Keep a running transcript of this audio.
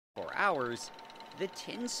4 hours, the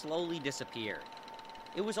tin slowly disappeared.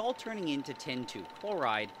 It was all turning into tin 2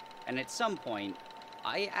 chloride, and at some point,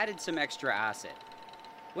 I added some extra acid.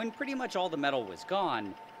 When pretty much all the metal was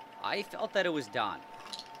gone, I felt that it was done.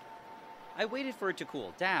 I waited for it to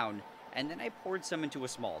cool down, and then I poured some into a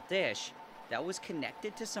small dish that was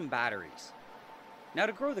connected to some batteries. Now,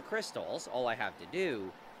 to grow the crystals, all I have to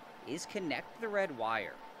do is connect the red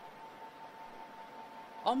wire.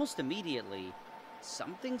 Almost immediately,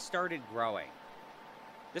 something started growing.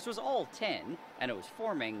 This was all tin, and it was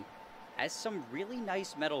forming as some really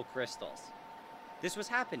nice metal crystals. This was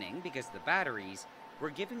happening because the batteries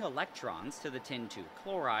were giving electrons to the tin 2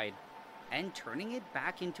 chloride and turning it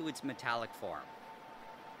back into its metallic form.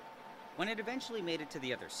 When it eventually made it to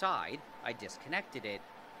the other side, I disconnected it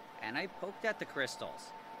and I poked at the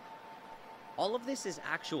crystals. All of this is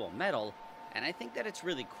actual metal, and I think that it's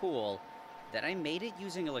really cool that I made it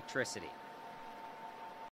using electricity.